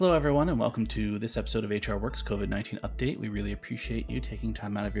Hello, everyone, and welcome to this episode of HR Works COVID-19 Update. We really appreciate you taking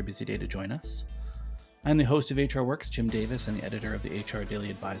time out of your busy day to join us. I'm the host of HR Works, Jim Davis, and the editor of the HR Daily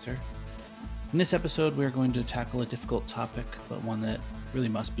Advisor. In this episode, we're going to tackle a difficult topic, but one that really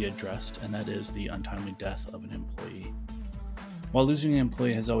must be addressed, and that is the untimely death of an employee. While losing an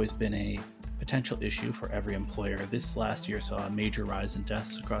employee has always been a potential issue for every employer, this last year saw a major rise in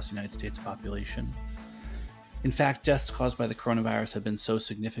deaths across the United States population. In fact, deaths caused by the coronavirus have been so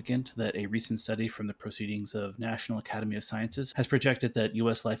significant that a recent study from the Proceedings of National Academy of Sciences has projected that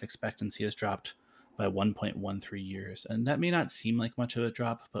U.S. life expectancy has dropped by 1.13 years. And that may not seem like much of a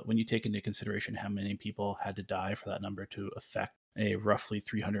drop, but when you take into consideration how many people had to die for that number to affect a roughly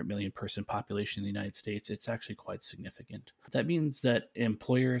 300 million person population in the United States, it's actually quite significant. That means that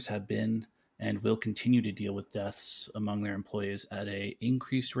employers have been and will continue to deal with deaths among their employees at an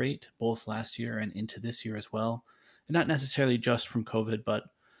increased rate, both last year and into this year as well. And not necessarily just from COVID, but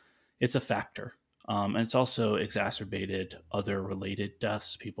it's a factor. And it's also exacerbated other related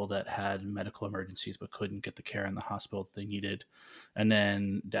deaths, people that had medical emergencies but couldn't get the care in the hospital that they needed. And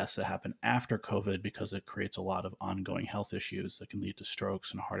then deaths that happen after COVID because it creates a lot of ongoing health issues that can lead to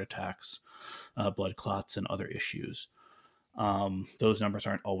strokes and heart attacks, blood clots, and other issues. Those numbers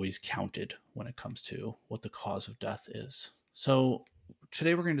aren't always counted when it comes to what the cause of death is. So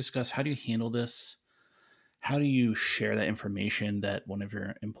today we're going to discuss, how do you handle this? How do you share that information that one of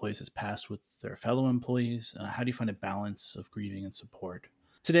your employees has passed with their fellow employees? How do you find a balance of grieving and support?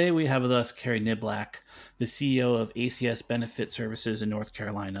 Today we have with us Carrie Niblack, the CEO of ACS Benefit Services in North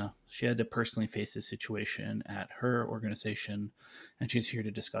Carolina. She had to personally face this situation at her organization, and she's here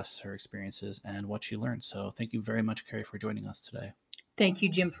to discuss her experiences and what she learned. So thank you very much, Carrie, for joining us today. Thank you,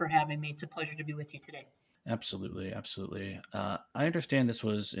 Jim, for having me. It's a pleasure to be with you today. Absolutely. I understand this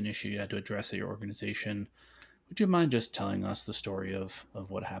was an issue you had to address at your organization. Would you mind just telling us the story of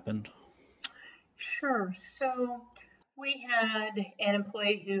what happened? Sure. So we had an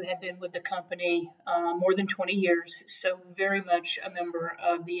employee who had been with the company more than 20 years, so very much a member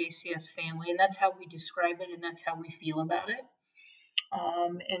of the ACS family, and that's how we describe it, and that's how we feel about it.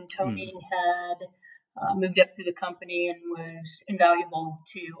 And Tony had moved up through the company and was invaluable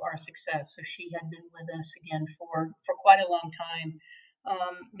to our success. So she had been with us again for quite a long time.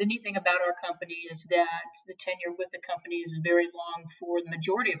 The neat thing about our company is that the tenure with the company is very long for the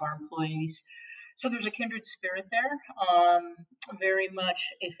majority of our employees. So there's a kindred spirit there, very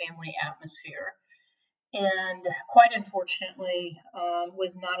much a family atmosphere. And quite unfortunately,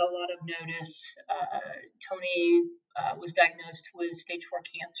 with not a lot of notice, Tony was diagnosed with stage 4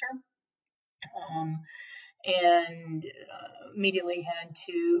 cancer. And immediately had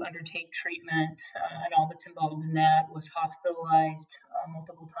to undertake treatment and all that's involved in that, was hospitalized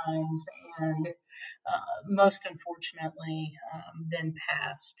multiple times, and most unfortunately then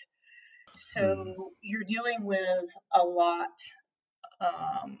passed. So you're dealing with a lot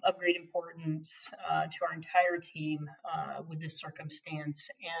of great importance to our entire team with this circumstance.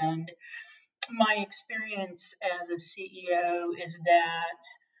 And my experience as a CEO is that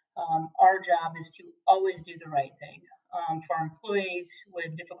our job is to always do the right thing for our employees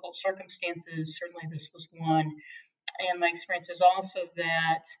with difficult circumstances. Certainly, this was one. And my experience is also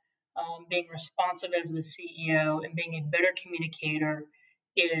that being responsive as the CEO and being a better communicator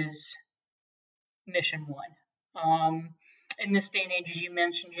is mission one. In this day and age, as you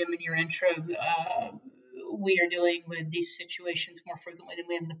mentioned, Jim, in your intro, we are dealing with these situations more frequently than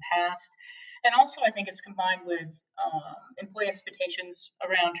we have in the past. And also, I think it's combined with employee expectations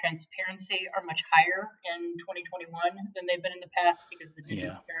around transparency are much higher in 2021 than they've been in the past because of the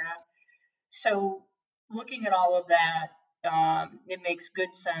digital era. So looking at all of that, it makes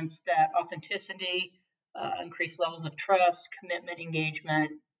good sense that authenticity, increased levels of trust, commitment,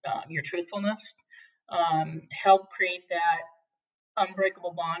 engagement, your truthfulness, help create that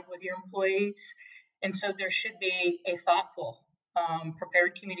unbreakable bond with your employees. And so there should be a thoughtful,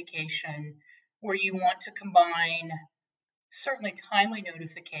 prepared communication where you want to combine certainly timely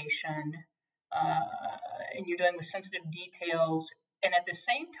notification, and you're dealing with sensitive details. And at the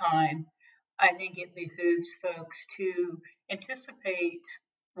same time, I think it behooves folks to anticipate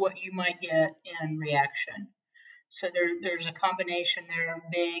what you might get in reaction. So there's a combination there of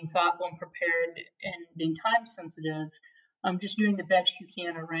being thoughtful and prepared and being time sensitive, just doing the best you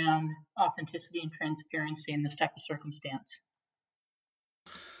can around authenticity and transparency in this type of circumstance.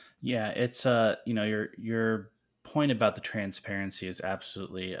 Yeah, it's your point about the transparency is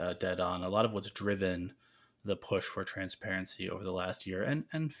absolutely dead on. A lot of what's driven the push for transparency over the last year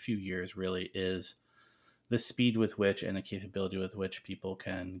and few years really is the speed with which and the capability with which people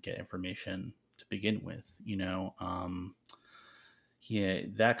can get information to begin with. Yeah,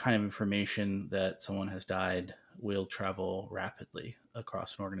 that kind of information that someone has died will travel rapidly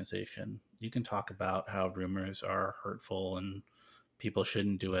across an organization. You can talk about how rumors are hurtful and people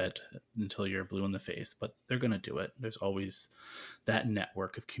shouldn't do it until you're blue in the face, but they're going to do it. There's always that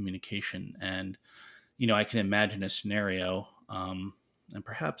network of communication. And, I can imagine a scenario, and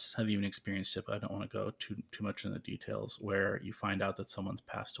perhaps have even experienced it, but I don't want to go too much in the details, where you find out that someone's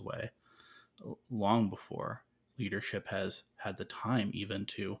passed away long before leadership has had the time even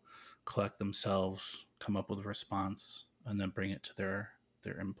to collect themselves, come up with a response, and then bring it to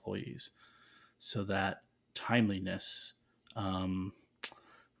their employees. So that timeliness, um,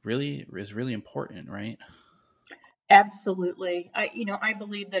 really is really important, right? Absolutely. I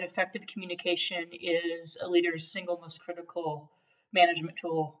believe that effective communication is a leader's single most critical management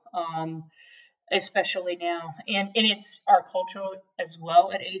tool, especially now. And it's our culture as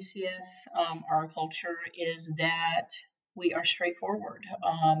well at ACS. Our culture is that we are straightforward,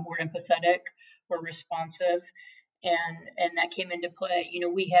 we're empathetic, we're responsive, and that came into play.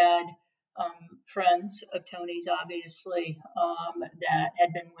 We had friends of Tony's, obviously, that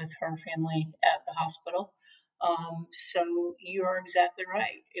had been with her family at the hospital. So you're exactly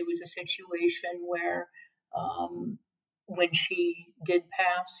right. It was a situation where, when she did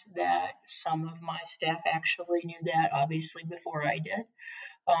pass, that some of my staff actually knew that, obviously, before I did.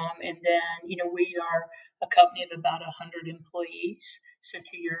 And then, we are a company of about 100 employees. So,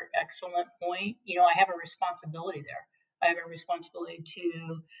 to your excellent point, I have a responsibility there. I have a responsibility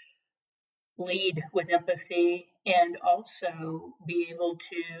to lead with empathy and also be able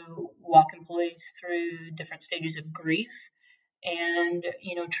to walk employees through different stages of grief and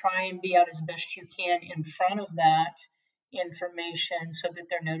try and be out as best you can in front of that information so that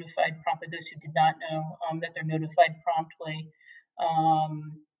they're notified promptly. Those who did not know, that they're notified promptly,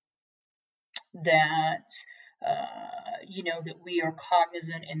 um, that that we are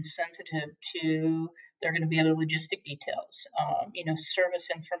cognizant and sensitive to. They're going to be other logistic details, service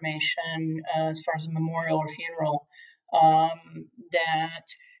information, as far as a memorial or funeral, that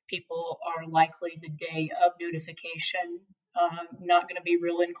people are likely the day of notification not going to be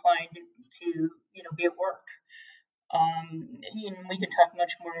real inclined to be at work. And we can talk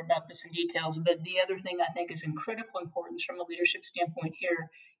much more about this in details, but the other thing I think is in critical importance from a leadership standpoint here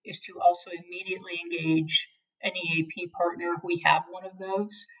is to also immediately engage an EAP partner. We have one of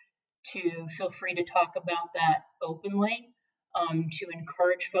those, to feel free to talk about that openly, to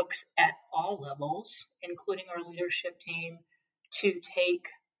encourage folks at all levels, including our leadership team, to take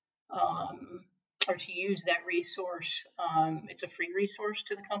or to use that resource. It's a free resource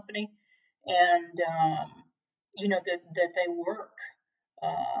to the company, and that they work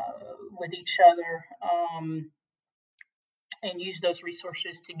with each other, and use those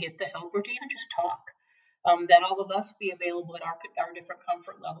resources to get the help or to even just talk. That all of us be available at our different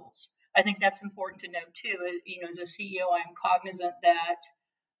comfort levels. I think that's important to note too. As a CEO, I'm cognizant that,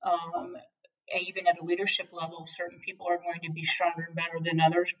 um, even at a leadership level, certain people are going to be stronger and better than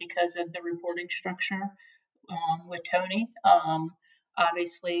others because of the reporting structure, with Tony.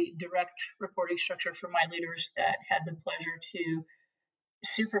 Obviously, direct reporting structure for my leaders that had the pleasure to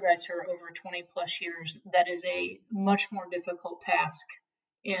supervise her over 20 plus years. That is a much more difficult task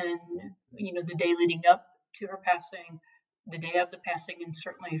in the day leading up to her passing, the day of the passing, and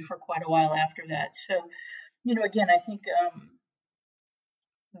certainly for quite a while after that. So, again, I think,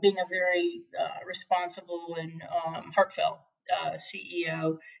 being a very responsible and heartfelt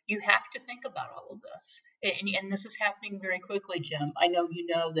CEO, you have to think about all of this. And this is happening very quickly, Jim. I know you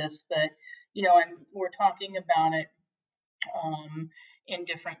know this, but we're talking about it, in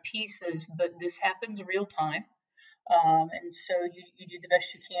different pieces, but this happens real time. And so you do the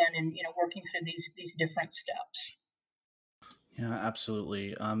best you can in working through these different steps. Yeah,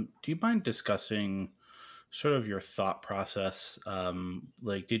 absolutely. Do you mind discussing sort of your thought process?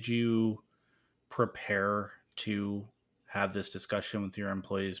 Like, did you prepare to have this discussion with your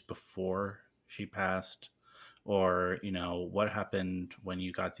employees before she passed? Or, what happened when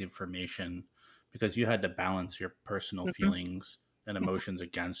you got the information? Because you had to balance your personal Mhm. feelings and emotions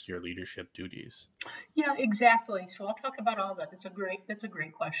against your leadership duties. Yeah, exactly. So I'll talk about all that. That's a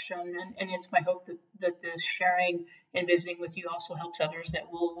great question, and it's my hope that this sharing and visiting with you also helps others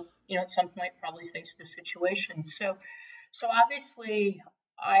that will, at some point, probably face this situation. So obviously,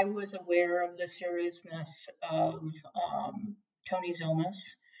 I was aware of the seriousness of, Tony's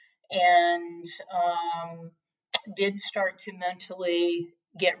illness, and, did start to mentally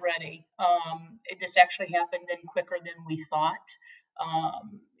get ready. This actually happened then quicker than we thought.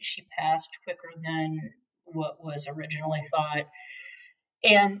 She passed quicker than what was originally thought.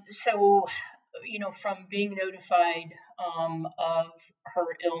 And so from being notified of her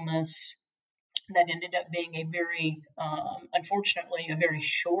illness, that ended up being a very, unfortunately, a very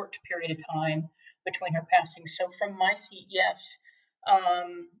short period of time between her passing. So from my seat, yes,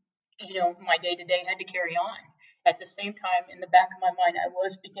 um, my day to day had to carry on. At the same time, in the back of my mind, I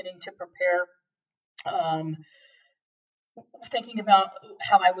was beginning to prepare, um, thinking about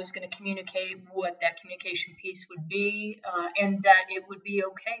how I was going to communicate, what that communication piece would be, and that it would be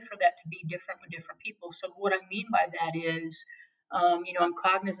okay for that to be different with different people. So, what I mean by that is, I'm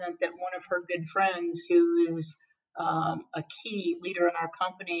cognizant that one of her good friends, who is a key leader in our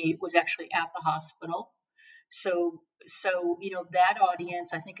company, was actually at the hospital. So that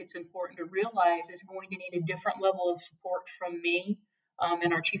audience, I think it's important to realize, is going to need a different level of support from me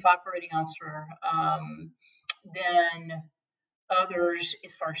and our chief operating officer than others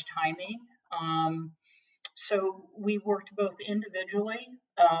as far as timing. So we worked both individually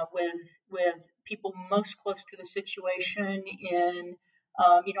with people most close to the situation.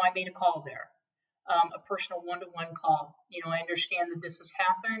 I made a call there, a personal one-to-one call. I understand that this has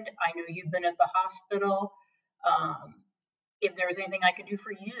happened. I know you've been at the hospital. Um, if there's anything I can do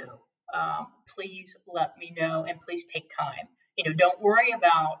for you, please let me know, and please take time. Don't worry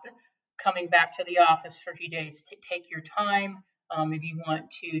about coming back to the office for a few days. Take your time. If you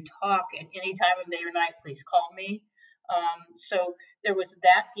want to talk at any time of day or night, please call me. So there was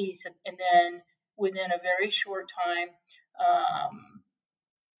that piece, and then within a very short time,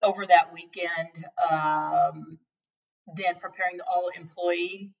 over that weekend, then preparing the all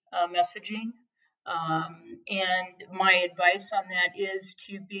employee messaging. And my advice on that is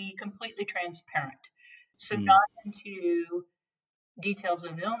to be completely transparent. So, Mm, not into details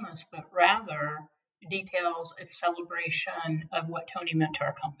of illness, but rather details of celebration of what Tony meant to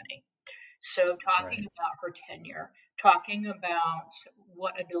our company. So, talking right. about her tenure, talking about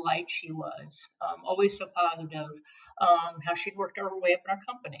what a delight she was, always so positive, how she'd worked her way up in our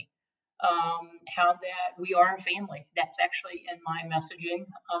company, how that we are a family. That's actually in my messaging,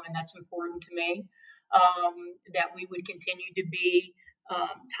 and that's important to me. That we would continue to be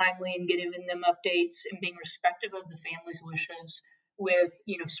timely in giving them updates and being respectful of the family's wishes with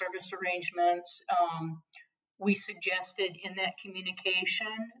service arrangements. We suggested in that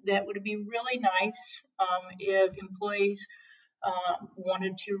communication that would be really nice if employees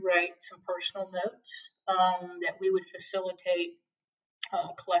wanted to write some personal notes, that we would facilitate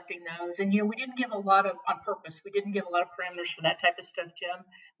collecting those. And, we didn't give a lot of, on purpose, we didn't give a lot of parameters for that type of stuff, Jim.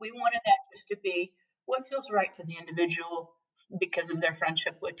 We wanted that just to be what feels right to the individual because of their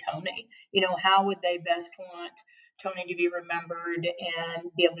friendship with Tony. How would they best want Tony to be remembered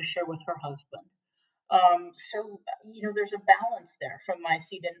and be able to share with her husband? So, there's a balance there from my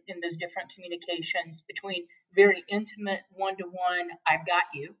seat in those different communications between very intimate one to one, I've got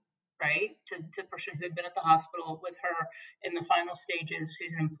you, right? To the person who had been at the hospital with her in the final stages,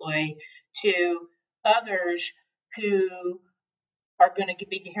 who's an employee, to others who are going to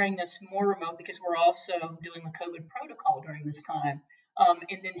be hearing this more remote because we're also doing the COVID protocol during this time.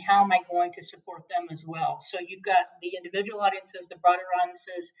 And then how am I going to support them as well? So you've got the individual audiences, the broader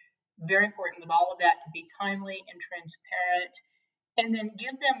audiences, very important with all of that to be timely and transparent. And then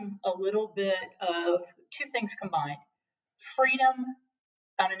give them a little bit of two things combined: freedom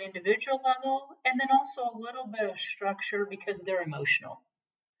on an individual level, and then also a little bit of structure because they're emotional.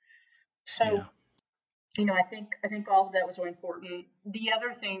 So Yeah. I think all of that was really important. The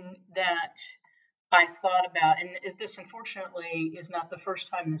other thing that I thought about, and this unfortunately is not the first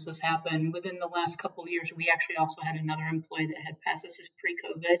time this has happened. Within the last couple of years, we actually also had another employee that had passed. This is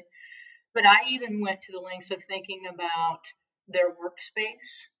pre-COVID, but I even went to the lengths of thinking about their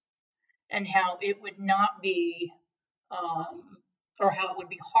workspace and how it would not be, um, or how it would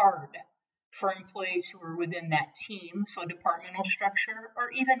be hard for employees who are within that team, so departmental structure,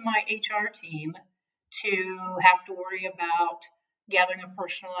 or even my HR team, to have to worry about gathering of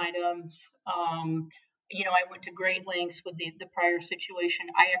personal items. I went to great lengths with the prior situation.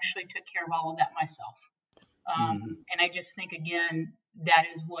 I actually took care of all of that myself. Hmm. And I just think, again, that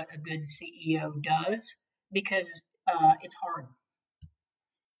is what a good CEO does because it's hard.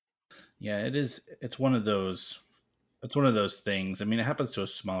 Yeah, it is. It's one of those. It's one of those things. I mean, it happens to a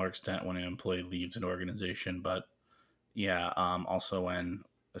smaller extent when an employee leaves an organization, but yeah, also when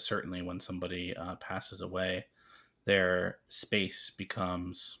certainly when somebody passes away, their space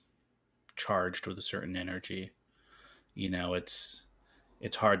becomes charged with a certain energy.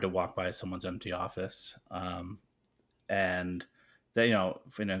 It's hard to walk by someone's empty office, and that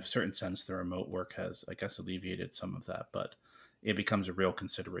in a certain sense, the remote work has, I guess, alleviated some of that, but it becomes a real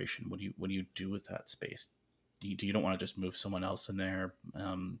consideration. What do you do with that space? you don't want to just move someone else in there.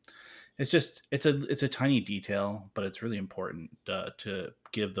 It's a tiny detail, but it's really important to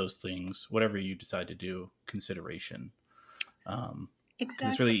give those things, whatever you decide to do, consideration. Because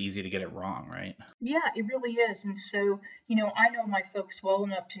it's really Exactly. easy to get it wrong, right? Yeah, it really is. And so, I know my folks well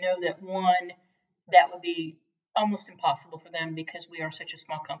enough to know that one, that would be almost impossible for them because we are such a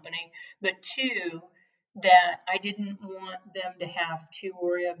small company. But two, that I didn't want them to have to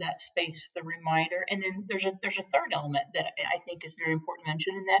worry of that space, the reminder. And then there's a third element that I think is very important to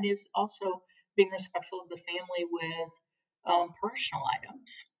mention, and that is also being respectful of the family with personal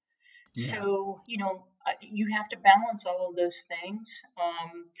items. Yeah. So, you have to balance all of those things.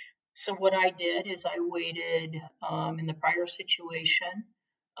 So, what I did is I waited in the prior situation,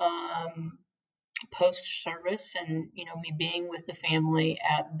 um, post service, and, me being with the family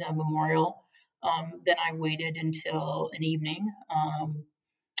at the memorial. Then I waited until an evening. I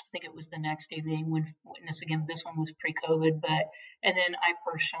think it was the next evening when this one was pre-COVID, but and then I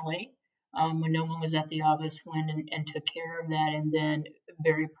personally, when no one was at the office, went and took care of that, and then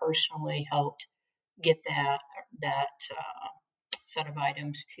very personally helped get that set of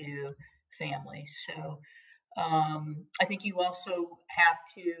items to families. So I think you also have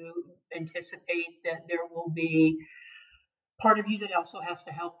to anticipate that there will be part of you that also has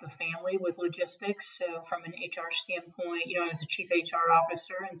to help the family with logistics. So, from an HR standpoint, as a chief HR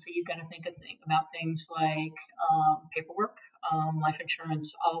officer, and so you've got to about things like paperwork, life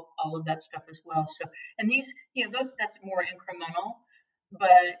insurance, all of that stuff as well. So, and these, that's more incremental,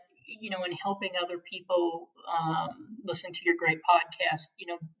 but in helping other people listen to your great podcast,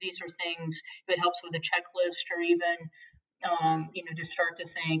 these are things. If it helps with a checklist, or even to start to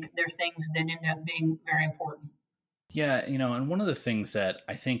think, they're things that end up being very important. Yeah, and one of the things that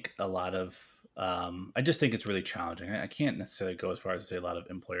I think I just think it's really challenging. I can't necessarily go as far as to say a lot of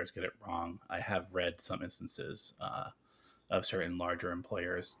employers get it wrong. I have read some instances of certain larger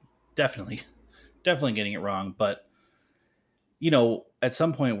employers definitely, definitely getting it wrong. But at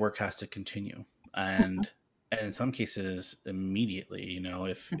some point, work has to continue, and in some cases, immediately.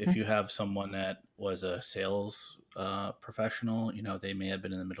 If Mhm. you have someone that was a sales professional, they may have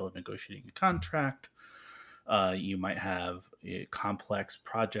been in the middle of negotiating a contract. You might have complex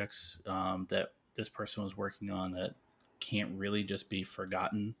projects that this person was working on that can't really just be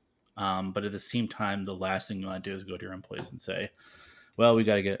forgotten. But at the same time, the last thing you want to do is go to your employees and say, "Well, we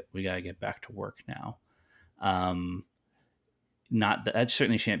gotta get back to work now." Um, Not that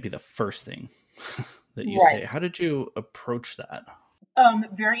certainly shan't be the first thing that you Right. say. How did you approach that?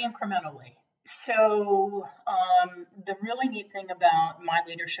 Very incrementally. So, the really neat thing about my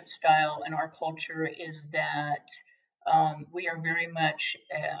leadership style and our culture is that we are very much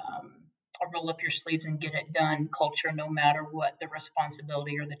a roll up your sleeves and get it done culture, no matter what the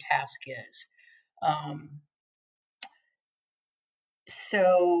responsibility or the task is. Um,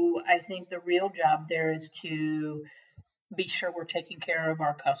 so, I think the real job there is to be sure we're taking care of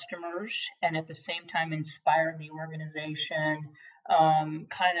our customers and at the same time inspire the organization,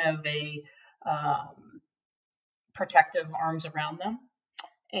 kind of a um, protective arms around them,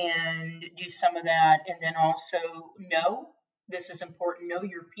 and do some of that. And then also know this is important, know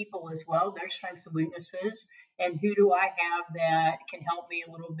your people as well, their strengths and weaknesses, and who do I have that can help me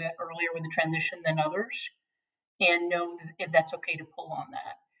a little bit earlier with the transition than others, and know if that's okay to pull on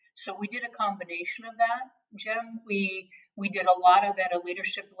that. So we did a combination of that, Jim. We did a lot of at a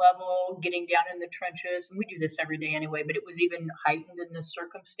leadership level, getting down in the trenches, and we do this every day anyway, but it was even heightened in this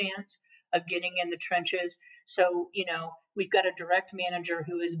circumstance of getting in the trenches. So, we've got a direct manager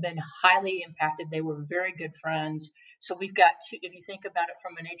who has been highly impacted. They were very good friends. So we've got two, if you think about it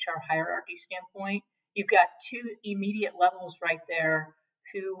from an HR hierarchy standpoint, you've got two immediate levels right there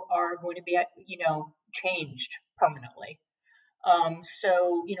who are going to be, changed permanently.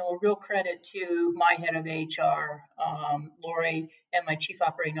 So, a real credit to my head of HR, Lori, and my chief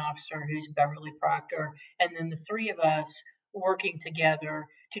operating officer, who's Beverly Proctor, and then the three of us working together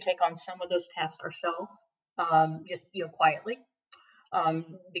to take on some of those tasks ourselves, just quietly,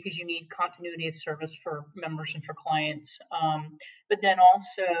 because you need continuity of service for members and for clients. But then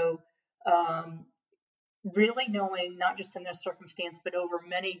also um, really knowing, not just in this circumstance, but over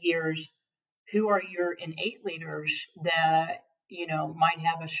many years, who are your innate leaders that might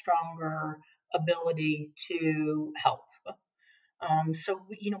have a stronger ability to help. So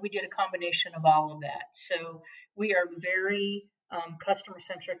we did a combination of all of that. So we are very customer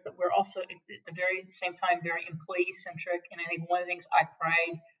centric, but we're also at the very same time very employee centric. And I think one of the things I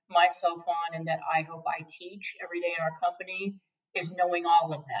pride myself on, and that I hope I teach every day in our company, is knowing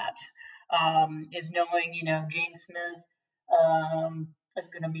all of that. Is knowing Jane Smith is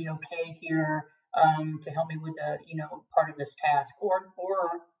going to be okay here. to help me with the, part of this task, or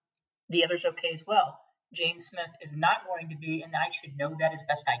the other's okay as well. Jane Smith is not going to be, and I should know that as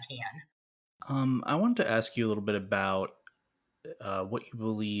best I can. I wanted to ask you a little bit about what you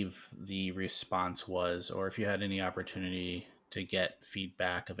believe the response was, or if you had any opportunity to get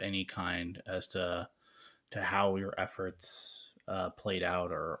feedback of any kind as to how your efforts played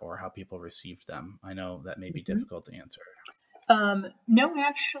out, or how people received them. I know that may be Mhm. difficult to answer. No,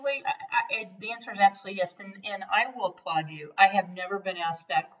 actually, the answer is absolutely yes, and I will applaud you. I have never been asked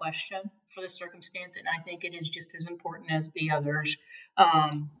that question for this circumstance, and I think it is just as important as the others,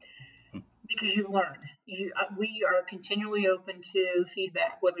 um, Hmm. because you learn. We are continually open to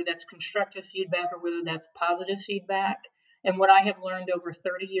feedback, whether that's constructive feedback or whether that's positive feedback. And what I have learned over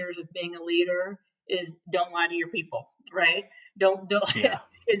 30 years of being a leader is don't lie to your people, right? Don't Yeah.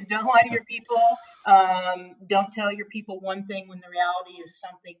 is don't lie to your people. Don't tell your people one thing when the reality is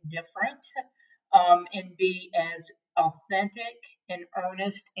something different. And be as authentic and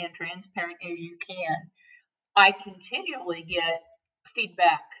earnest and transparent as you can. I continually get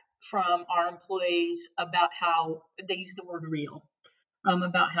feedback from our employees about how they use the word real,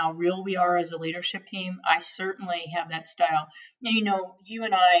 about how real we are as a leadership team. I certainly have that style. And, you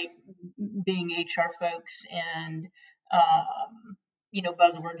and I, being HR folks and,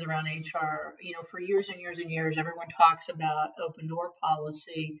 buzzwords around HR, for years and years and years, everyone talks about open door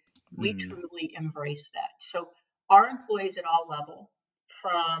policy. We Hmm. truly embrace that. So our employees at all level,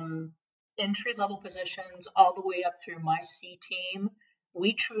 from entry level positions all the way up through my C team,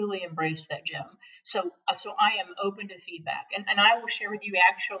 we truly embrace that, Jim. So I am open to feedback, and I will share with you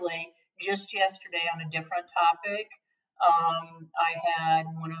actually just yesterday on a different topic. I had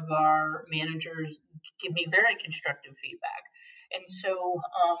one of our managers give me very constructive feedback, and so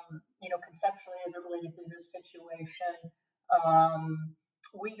conceptually, as it related to this situation,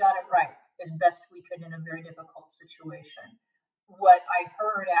 we got it right as best we could in a very difficult situation. What I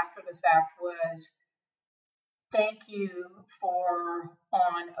heard after the fact was, thank you for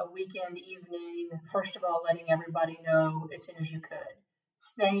on a weekend evening, first of all, letting everybody know as soon as you could.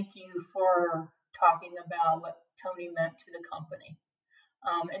 Thank you for talking about what Tony meant to the company.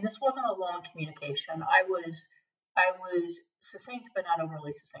 And this wasn't a long communication. I was succinct, but not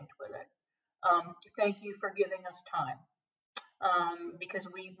overly succinct with it. Thank you for giving us time, because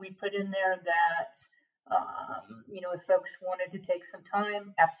we put in there that if folks wanted to take some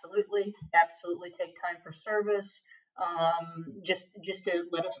time, absolutely take time for service, just to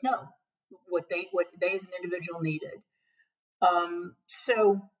let us know what they as an individual needed.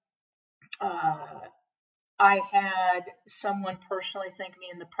 So uh, I had someone personally thank me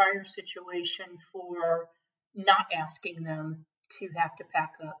in the prior situation for not asking them to have to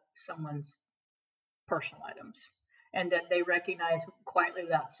pack up someone's personal items, and that they recognize quietly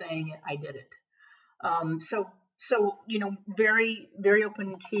without saying it, I did it. So very very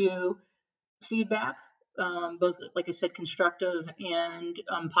open to feedback, both like I said, constructive and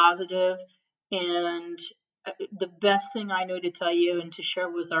positive. And the best thing I know to tell you and to share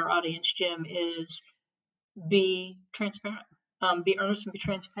with our audience, Jim, is be transparent. Be earnest and be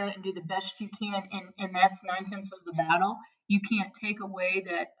transparent and do the best you can. And that's 9/10 of the battle. You can't take away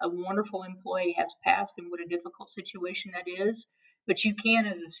that a wonderful employee has passed and what a difficult situation that is. But you can,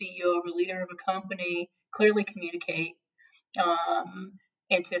 as a CEO or a leader of a company, clearly communicate, um,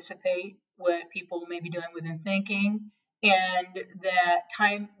 anticipate what people may be doing within thinking, and that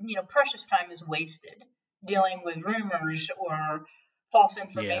time, precious time is wasted dealing with rumors or false Yeah.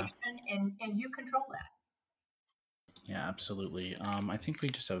 information, and you control that. Yeah, absolutely. I think we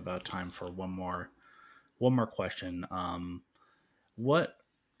just have about time for one more question. What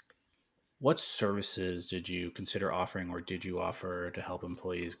what services did you consider offering, or did you offer to help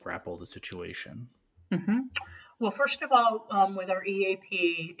employees grapple the situation? hmm Well, first of all, with our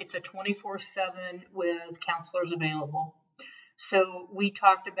EAP, it's a 24/7 with counselors available. So we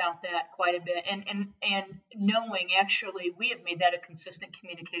talked about that quite a bit, and knowing actually we have made that a consistent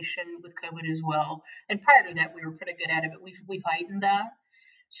communication with COVID as well. And prior to that, we were pretty good at it, but we've heightened that.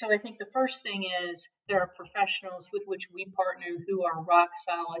 So I think the first thing is there are professionals with which we partner who are rock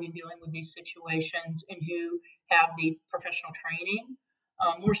solid in dealing with these situations and who have the professional training,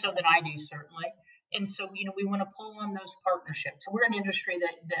 more so than I do, certainly. And so, we want to pull on those partnerships. So we're an industry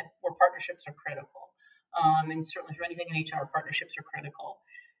that where partnerships are critical, and certainly for anything in HR, partnerships are critical.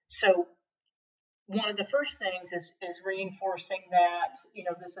 So one of the first things is reinforcing that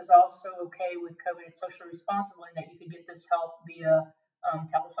this is also okay with COVID. It's socially responsible, and that you could get this help via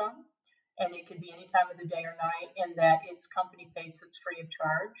telephone, and it could be any time of the day or night, and that it's company paid, so it's free of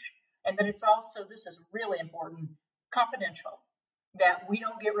charge, and that it's also, this is really important, confidential. that we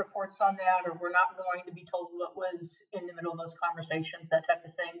don't get reports on that, or we're not going to be told what was in the middle of those conversations, that type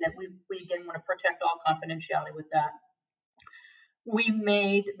of thing, that we again want to protect all confidentiality with that. We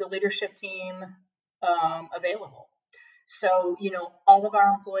made the leadership team available. So, all of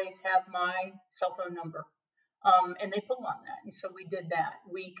our employees have my cell phone number, and they pull on that. And so we did that.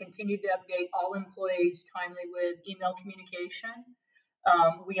 We continued to update all employees timely with email communication.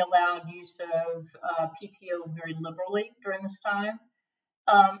 We allowed use of PTO very liberally during this time.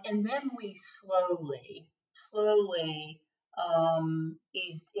 And then we slowly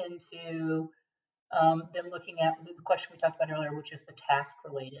eased into then looking at the question we talked about earlier, which is the task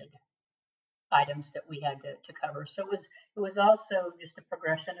related items that we had to cover. So it was also just a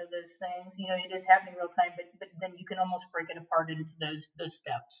progression of those things. It is happening real time, but then you can almost break it apart into those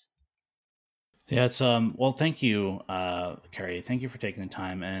steps. Yeah, it's well, thank you, Carrie. Thank you for taking the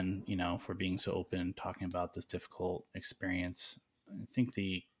time and for being so open, talking about this difficult experience. I think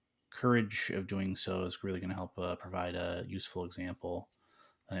the courage of doing so is really going to help provide a useful example,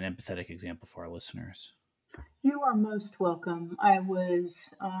 an empathetic example for our listeners. You are most welcome. I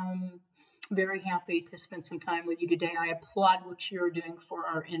was very happy to spend some time with you today. I applaud what you're doing for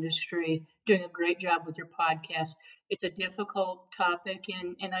our industry, doing a great job with your podcast. It's a difficult topic,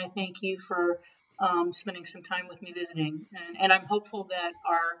 and I thank you for spending some time with me visiting. And I'm hopeful that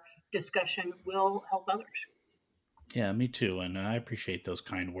our discussion will help others. Yeah, me too, and I appreciate those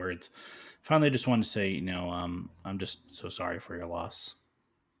kind words. Finally, I just wanted to say, I'm just so sorry for your loss.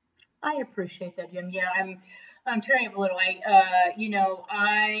 I appreciate that, Jim. Yeah, I'm tearing up a little.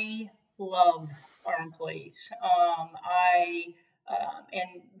 I love our employees. I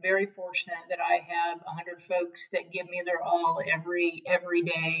am very fortunate that I have 100 folks that give me their all every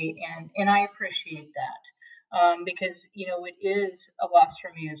day, and I appreciate that because it is a loss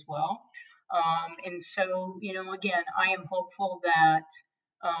for me as well. And so again, I am hopeful that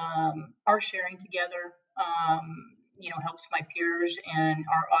our sharing together. Helps my peers and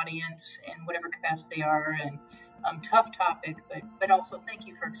our audience in whatever capacity they are. And tough topic, but also thank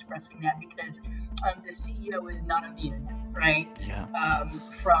you for expressing that, because the CEO is not immune, right? Yeah,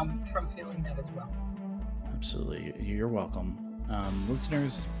 From feeling that as well. absolutely. You're welcome,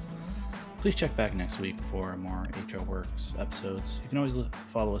 listeners. Please check back next week for more HR Works episodes. You can always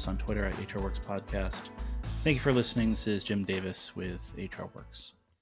follow us on Twitter at HR Works Podcast. Thank you for listening. This is Jim Davis with HR Works.